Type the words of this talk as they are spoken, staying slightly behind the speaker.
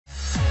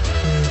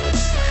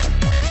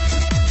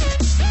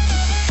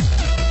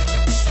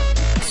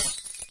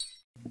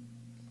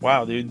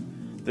Wow,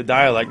 dude. The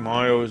dialect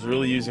Mario is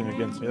really using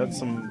against me.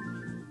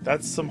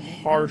 That's some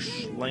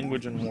harsh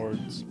language and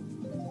words.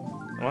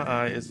 My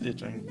eye is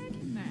itching.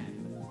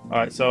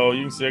 Alright, so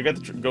you can see I got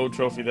the gold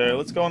trophy there.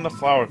 Let's go on the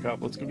flower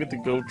cup. Let's go get the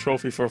gold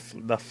trophy for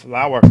the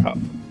flower cup.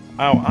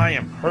 Oh, I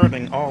am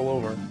hurting all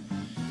over.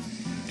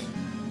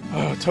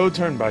 Oh, Toad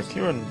Turnpike.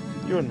 You're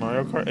in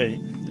Mario Kart 8.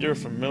 You're a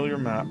familiar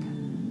map,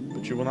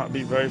 but you will not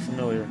be very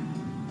familiar.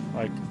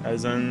 Like,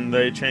 as in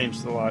they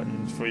changed a lot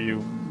for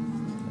you.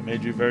 They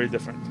made you very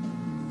different.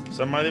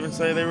 Some might even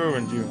say they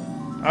ruined you.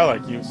 I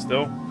like you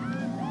still,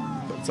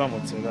 but some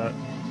would say that.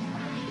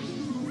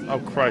 Oh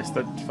Christ,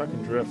 that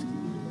fucking drift.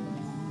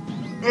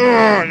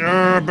 Oh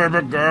yeah,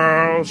 baby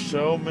girl,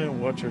 show me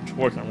what you're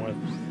twerking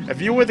with.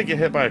 If you were to get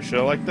hit by a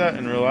shell like that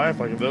in real life,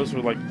 like if those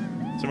were like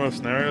similar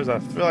scenarios, I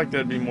feel like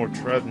there'd be more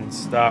tread and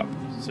stop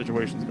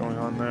situations going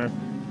on there.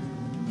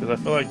 Because I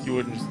feel like you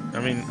wouldn't. I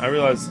mean, I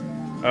realize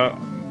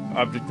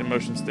object in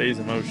motion stays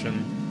in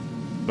motion,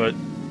 but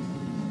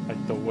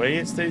like the way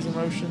it stays in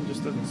motion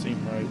just doesn't seem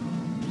right.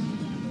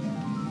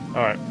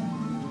 Alright.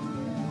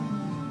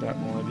 Got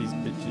one of these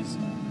bitches.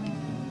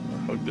 I'll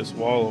hug this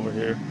wall over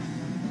here.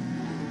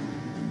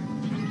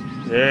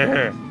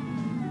 Yeah!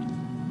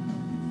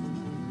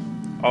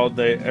 All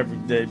day, every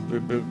day,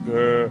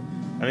 girl.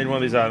 I need one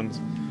of these items.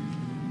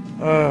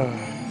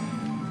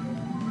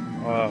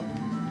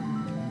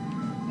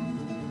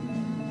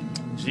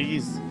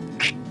 Jeez.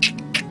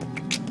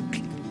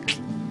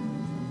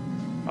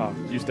 Oh,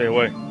 you stay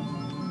away.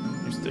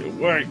 You stay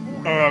away.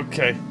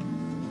 Okay.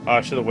 Oh,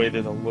 I should have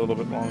waited a little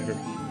bit longer.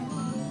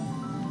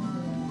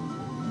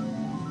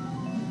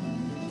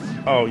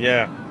 Oh,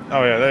 yeah.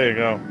 Oh, yeah, there you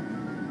go.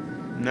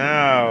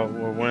 Now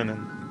we're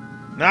winning.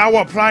 Now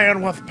we're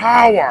playing with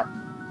power!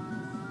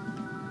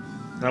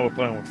 Now we're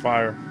playing with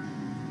fire.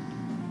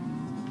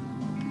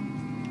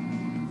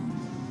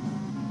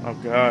 Oh,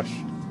 gosh.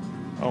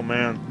 Oh,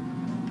 man.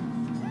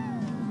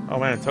 Oh,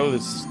 man, Toad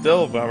is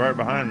still right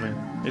behind me.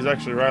 He's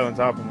actually right on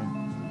top of me.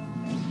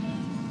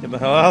 Get the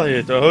hell out of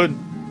here, Toad.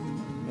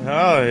 Get the hell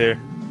out of here.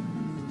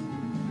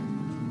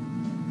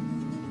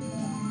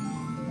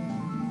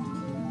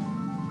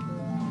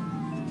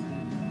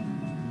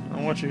 I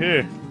don't want you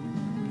here.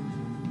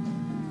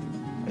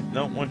 I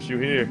don't want you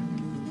here.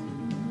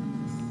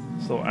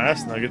 This little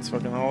ass nugget's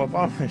fucking all up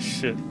on my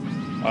shit.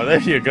 Oh, there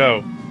you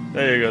go.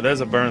 There you go.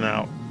 There's a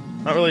burnout.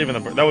 Not really even a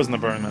burn. That wasn't a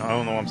burnout. I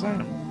don't know what I'm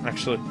saying.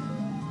 Actually.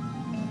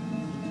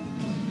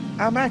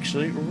 I'm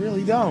actually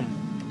really dumb.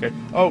 Okay.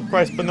 Oh,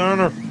 Christ.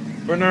 Banana.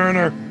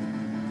 Banana.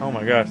 Oh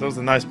my gosh. That was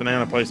a nice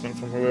banana placement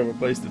from whoever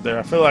placed it there.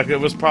 I feel like it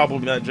was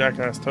probably that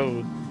jackass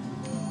Toad.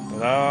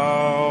 But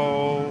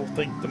I'll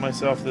think to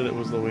myself that it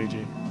was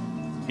Luigi.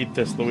 Eat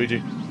this,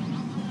 Luigi.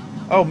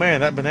 Oh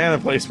man, that banana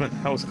placement.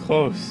 That was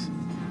close.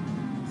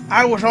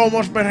 I was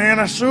almost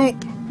banana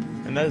soup!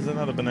 And that is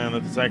another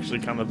banana that's actually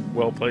kind of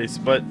well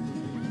placed, but...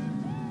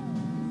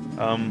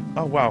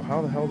 oh wow,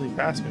 how the hell did he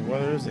pass me?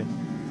 Where is he? I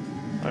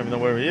don't even know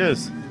where he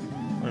is. I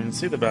don't even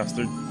see the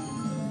bastard.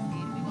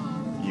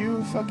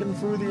 You fucking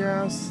fruity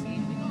ass.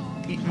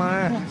 Eat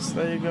my ass.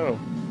 There you go.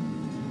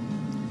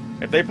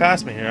 If they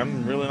pass me here,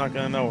 I'm really not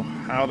gonna know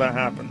how that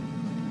happened.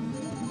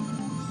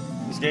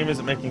 This game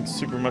isn't making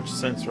super much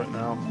sense right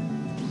now.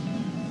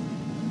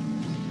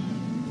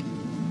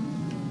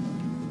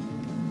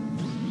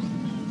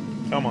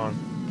 Come on.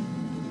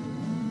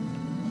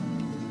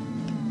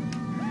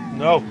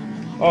 No.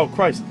 Oh,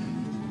 Christ.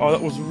 Oh,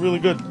 that was really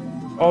good.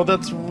 Oh,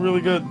 that's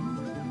really good.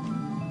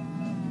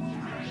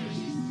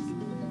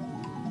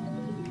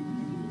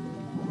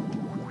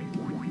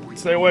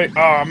 Stay away.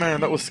 Oh,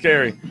 man, that was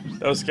scary.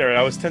 That was scary.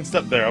 I was tensed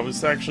up there. I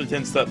was actually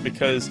tensed up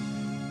because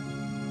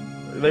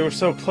they were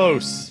so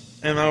close.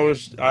 And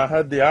I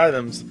had the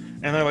items.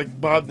 And I,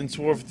 like, bobbed and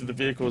swerved through the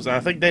vehicles. And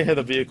I think they hit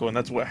a vehicle, and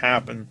that's what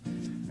happened.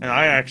 And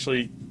I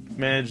actually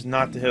managed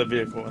not to hit a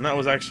vehicle. And that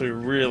was actually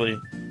really,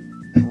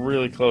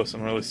 really close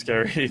and really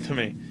scary to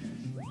me.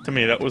 To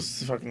me, that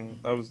was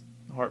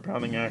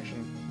heart-pounding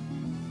action.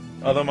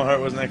 Although my heart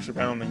wasn't actually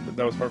pounding, but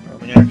that was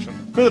heart-pounding action.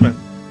 Could have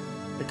been.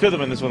 It could have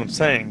been, is what I'm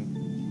saying.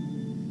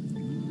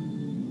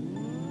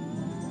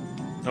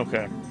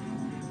 Okay.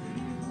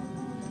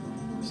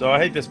 So I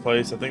hate this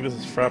place. I think this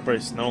is Frappe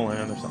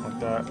Snowland or something like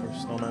that. Or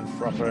Snowman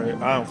Frappe.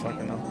 I don't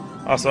fucking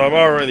know. Also, I've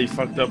already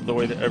fucked up the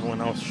way that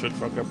everyone else should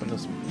fuck up in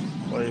this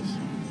place.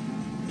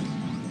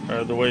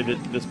 Or the way that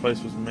this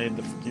place was made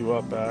to fuck you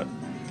up at.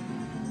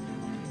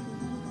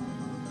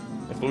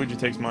 If Luigi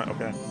takes my...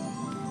 Okay.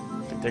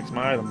 If he takes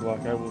my item block,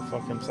 I will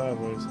fuck him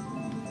sideways.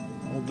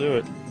 I'll do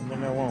it.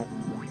 Maybe I won't.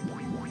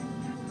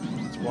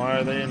 That's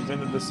why they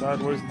invented the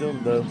sideways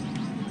dildo.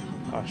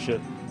 Ah,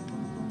 shit.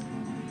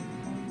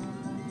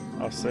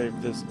 I'll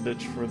save this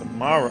bitch for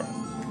tomorrow.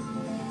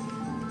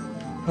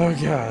 Oh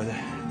god.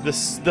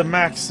 The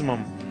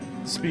maximum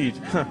speed.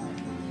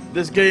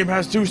 This game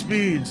has 2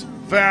 speeds.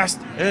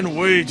 Fast and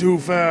way too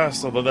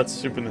fast. Although that's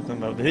Super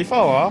Nintendo. Did he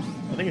fall off?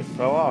 I think he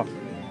fell off.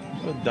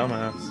 What a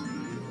dumbass.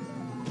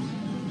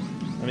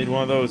 I need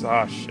one of those.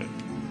 Ah, shit.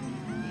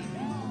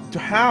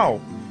 How?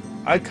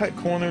 I cut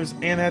corners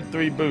and had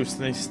 3 boosts,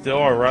 and they still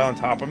are right on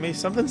top of me.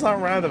 Something's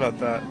not right about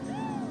that.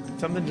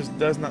 Something just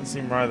does not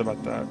seem right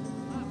about that.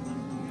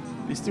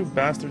 These 2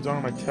 bastards are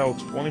on my tail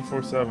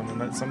 24/7, and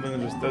that's something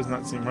that just does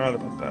not seem right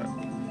about that.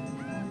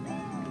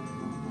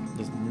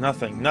 There's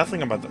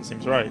nothing about that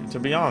seems right. To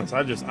be honest,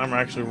 I'm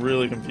actually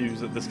really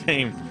confused at this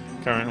game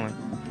currently.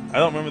 I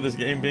don't remember this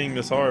game being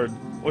this hard,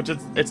 which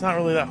it's not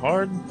really that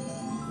hard,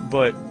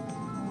 but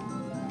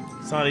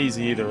it's not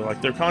easy either. Like,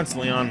 they're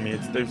constantly on me.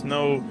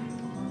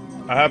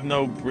 I have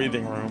no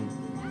breathing room.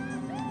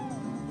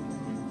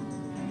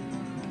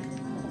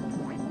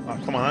 Oh,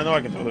 come on, I know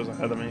I can throw those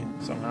ahead of me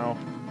somehow.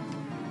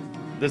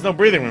 There's no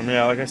breathing room,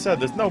 yeah, like I said,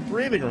 there's no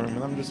breathing room,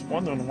 and I'm just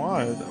wondering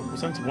why.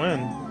 Since when?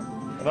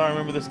 I thought I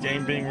remember this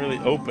game being really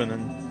open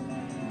and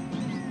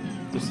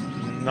just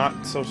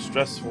not so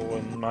stressful,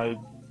 and my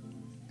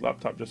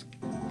laptop just...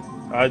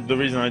 the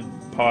reason I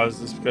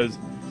paused is because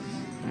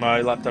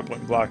my laptop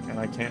went black and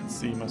I can't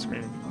see my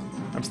screen.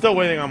 I'm still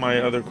waiting on my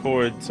other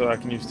cord so I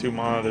can use 2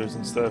 monitors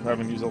instead of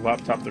having to use a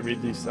laptop to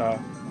read these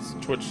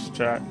Twitch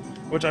chat,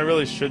 which I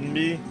really shouldn't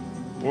be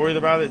worried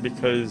about it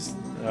because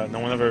no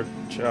one ever...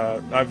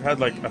 I've had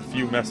like a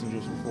few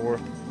messengers before.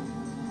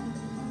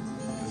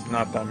 There's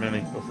not that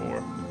many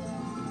before.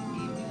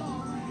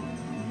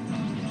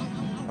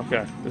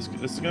 Okay, this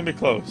is going to be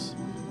close.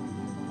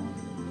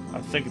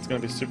 I think it's going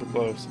to be super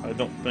close. I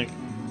don't think...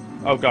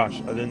 Oh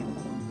gosh, I didn't...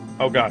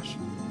 Oh gosh.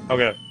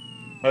 Okay.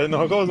 I didn't know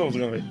how close it was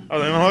going to be. I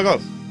didn't know how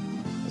close.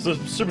 This is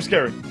super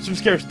scary. Super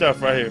scary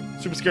stuff right here.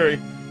 Super scary,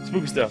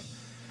 spooky stuff.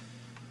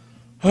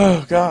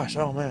 Oh gosh,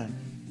 oh man.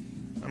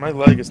 My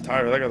leg is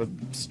tired. I gotta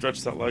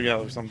stretch that leg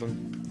out or something.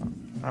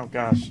 Oh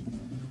gosh.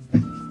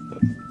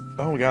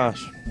 Oh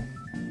gosh.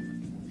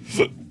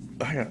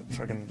 I got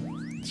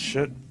fucking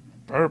shit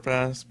burp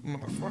ass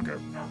motherfucker.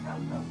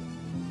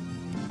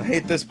 I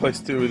hate this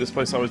place too. This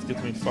place always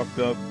gets me fucked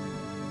up.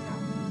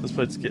 This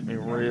place gets me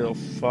real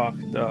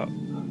fucked up.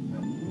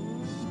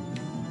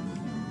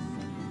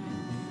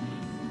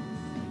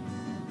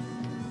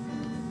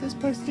 This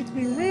place gets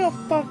me real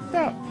fucked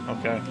up.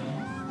 Okay.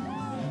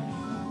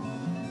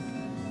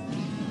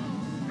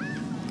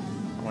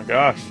 Oh my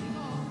gosh.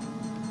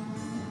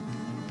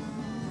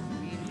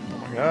 Oh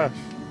my gosh.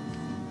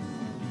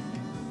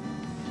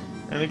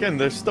 And again,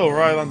 they're still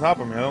right on top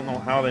of me. I don't know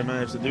how they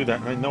managed to do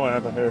that. And I know I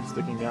have a hair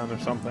sticking down or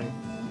something.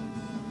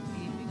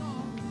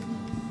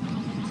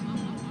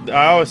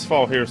 I always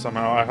fall here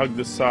somehow. I hug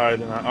this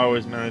side and I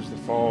always manage to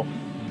fall.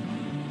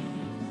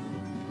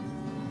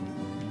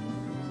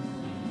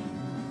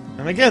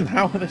 And again,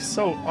 how are they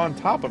so on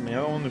top of me? I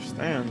don't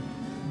understand.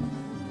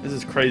 This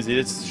is crazy.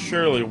 It's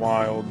surely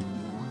wild.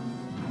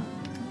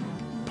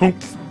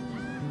 Poomph.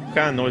 What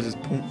kind of noise is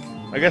poomph?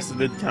 I guess it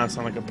did kind of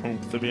sound like a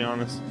poomph, to be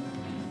honest.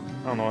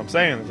 I don't know what I'm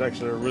saying. It's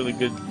actually a really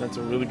good... That's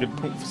a really good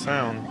poomph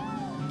sound.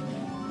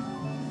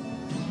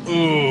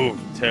 Ooh,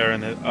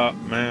 tearing it up,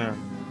 man.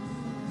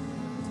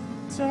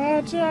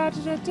 Oh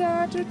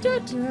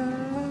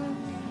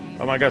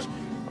my gosh.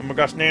 Oh my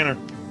gosh, Nanner.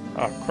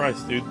 Oh,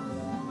 Christ, dude.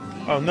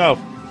 Oh no.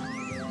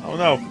 Oh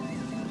no.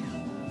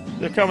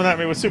 They're coming at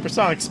me with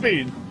supersonic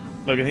speed.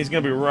 Look, and he's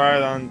gonna be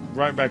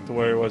right back to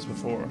where he was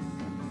before.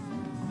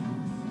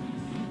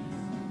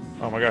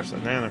 Oh my gosh,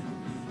 that Nanner.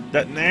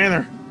 That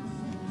Nanner!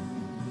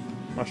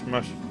 Mush,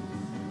 mush.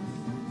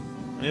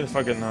 I need to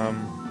fucking,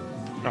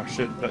 oh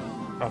shit, that...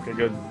 Okay,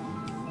 good.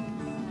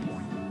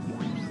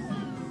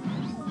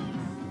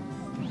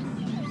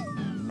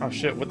 Oh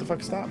shit, what the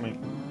fuck stopped me?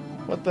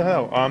 What the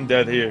hell? Oh, I'm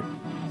dead here.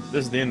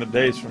 This is the end of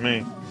days for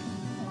me.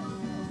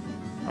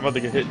 I'm about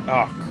to get hit.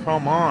 Oh,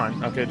 come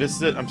on. Okay, this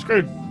is it. I'm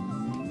screwed.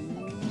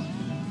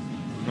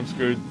 I'm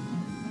screwed.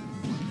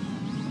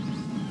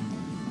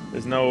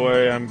 There's no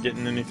way I'm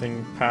getting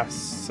anything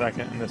past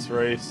second in this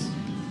race.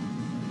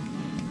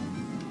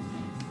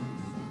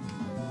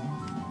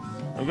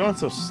 I'm going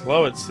so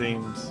slow, it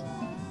seems.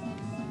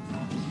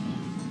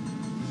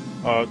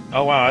 Oh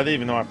wow, I didn't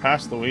even know I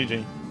passed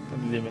Luigi. I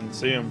didn't even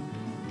see him.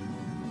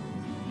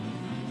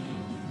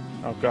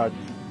 Oh god.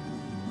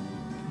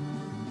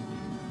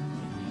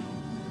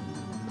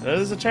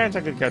 There's a chance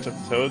I could catch up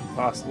to Toad,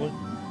 possibly.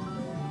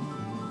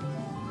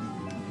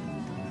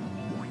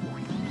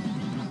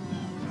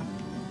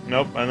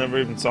 Nope, I never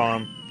even saw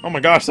him. Oh my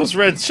gosh, those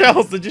red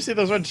shells! Did you see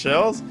those red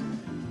shells?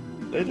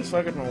 They just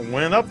fucking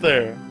went up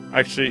there.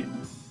 Actually,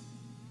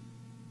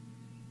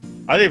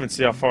 I didn't even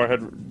see how far ahead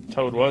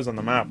Toad was on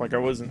the map. Like,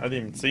 I didn't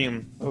even see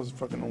him. That was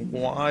fucking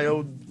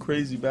wild,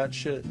 crazy bad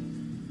shit.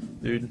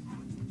 Dude,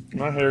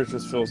 my hair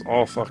just feels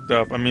all fucked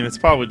up. I mean, it's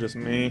probably just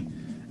me.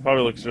 It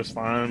probably looks just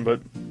fine,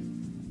 but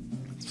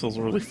it feels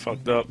really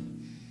fucked up.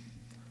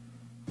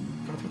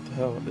 God, what the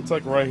hell? It's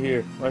like right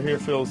here. Right here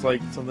feels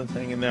like something's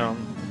hanging down.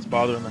 It's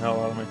bothering the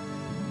hell out of me.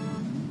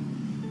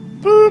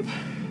 Boop!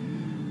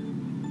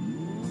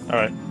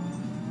 Alright.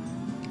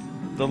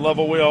 The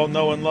level we all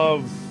know and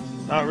love.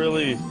 Not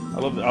really. I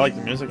like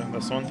the music on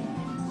this one.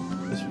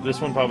 This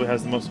one probably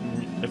has the most...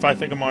 If I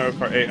think of Mario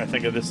Kart 8, I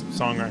think of this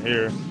song right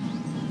here.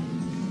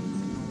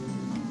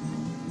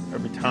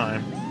 Every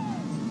time.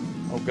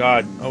 Oh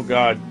god. Oh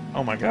god.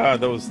 Oh my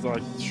god, that was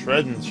like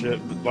shredding shit.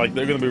 Like,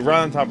 they're gonna be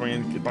right on top of me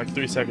in like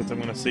 3 seconds. I'm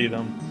gonna see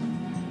them.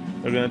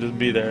 They're gonna just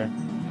be there.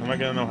 I'm not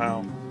gonna know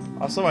how.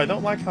 Also, I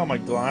don't like how my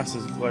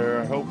glasses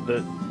glare. I hope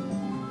that...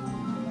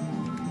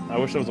 I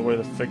wish there was a way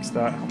to fix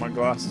that, how my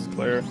glasses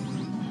glare.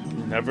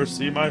 You never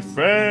see my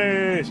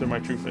face! Or my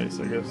true face,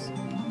 I guess.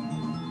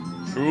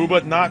 True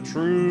but not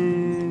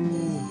true.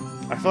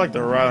 I feel like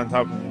they're right on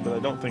top of me, but I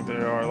don't think they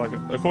are. Like,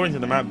 according to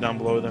the map down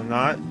below, they're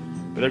not.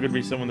 But there could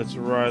be someone that's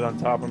right on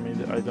top of me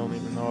that I don't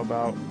even know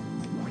about.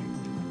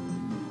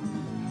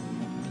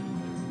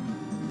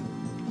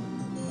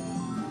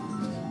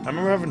 I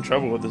remember having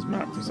trouble with this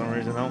map for some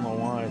reason. I don't know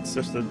why. It's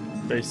just a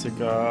basic,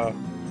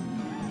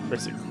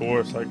 basic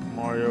course, like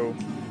Mario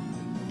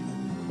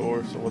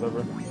course or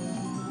whatever.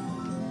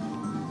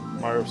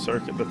 Mario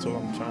circuit, that's what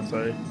I'm trying to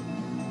say.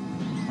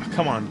 Oh,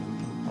 come on.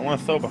 I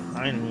want to throw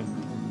behind me.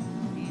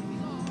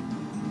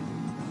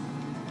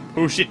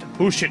 Push it,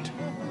 push it.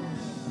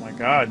 Oh my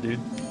god, dude.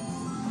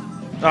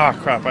 Ah,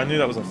 crap. I knew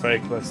that was a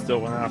fake, but I still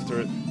went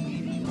after it.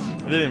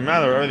 It didn't even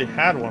matter. I already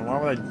had one.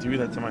 Why would I do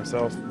that to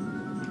myself?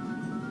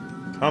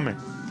 Coming.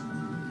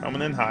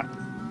 Coming in hot.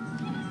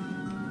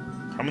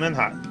 Coming in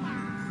hot.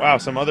 Wow,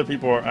 some other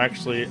people are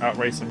actually out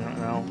racing right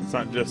now. It's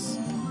not just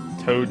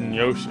Toad and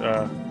Yoshi,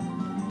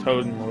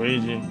 Toad and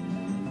Luigi.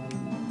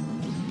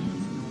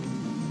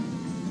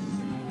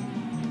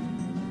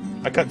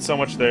 I cut so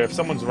much there. If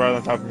someone's right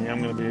on top of me,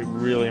 I'm going to be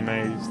really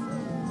amazed.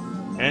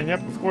 And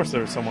yep, of course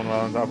there's someone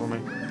right on top of me.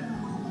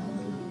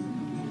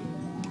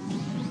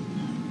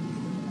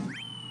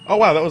 Oh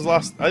wow, that was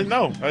last. I didn't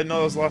know. I didn't know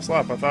that was the last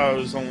lap. I thought it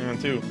was only on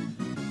 2.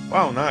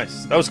 Wow,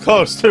 nice. That was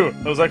close too.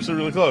 That was actually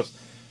really close.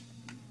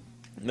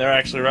 They're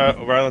actually right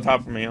on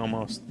top of me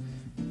almost.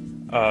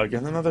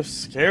 Again, another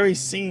scary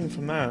scene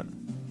from that.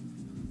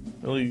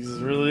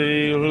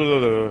 Really.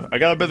 I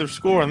got a better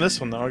score on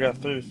this one though. I got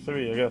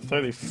 33. I got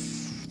 30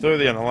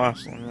 on the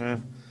last one. Yeah.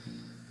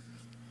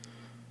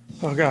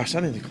 Oh gosh, I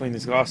need to clean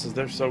these glasses.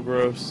 They're so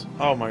gross.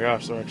 Oh my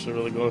gosh, they're actually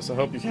really gross. I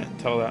hope you can't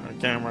tell that on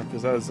camera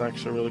because that is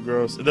actually really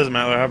gross. It doesn't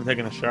matter. I haven't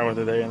taken a shower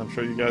today, and I'm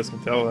sure you guys can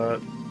tell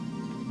that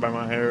by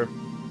my hair.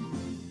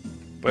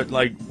 But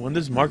like, when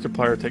does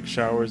Markiplier take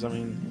showers? I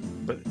mean,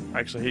 but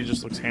actually, he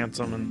just looks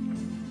handsome, and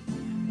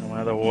no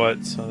matter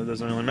what, so it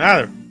doesn't really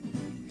matter.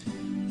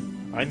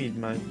 I need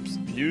my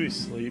beauty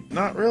sleep.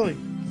 Not really.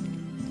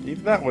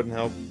 Even that wouldn't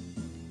help.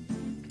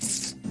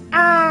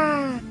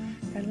 Ah!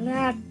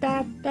 La,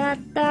 da, da,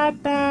 da,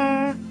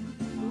 da.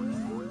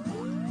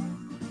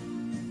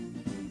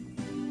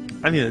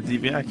 I need a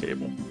DVI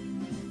cable.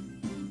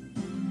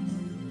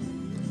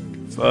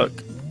 Fuck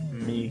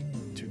me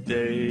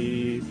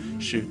today.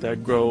 Shoot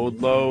that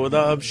gold load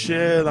of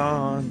shit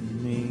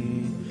on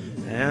me.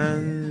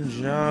 And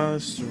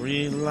just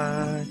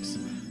relax.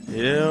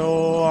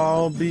 It'll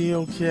all be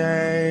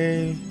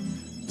okay.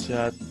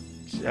 Cha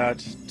cha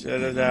cha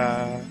da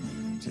da.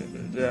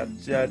 Ja,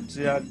 ja,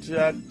 ja,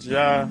 ja,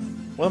 ja.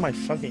 What am I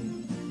fucking...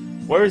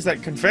 Where is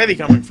that confetti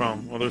coming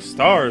from? Well, there's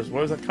stars.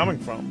 Where is that coming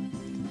from?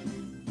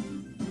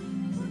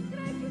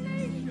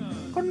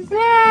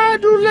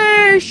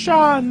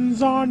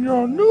 Congratulations on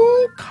your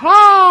new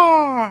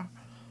car!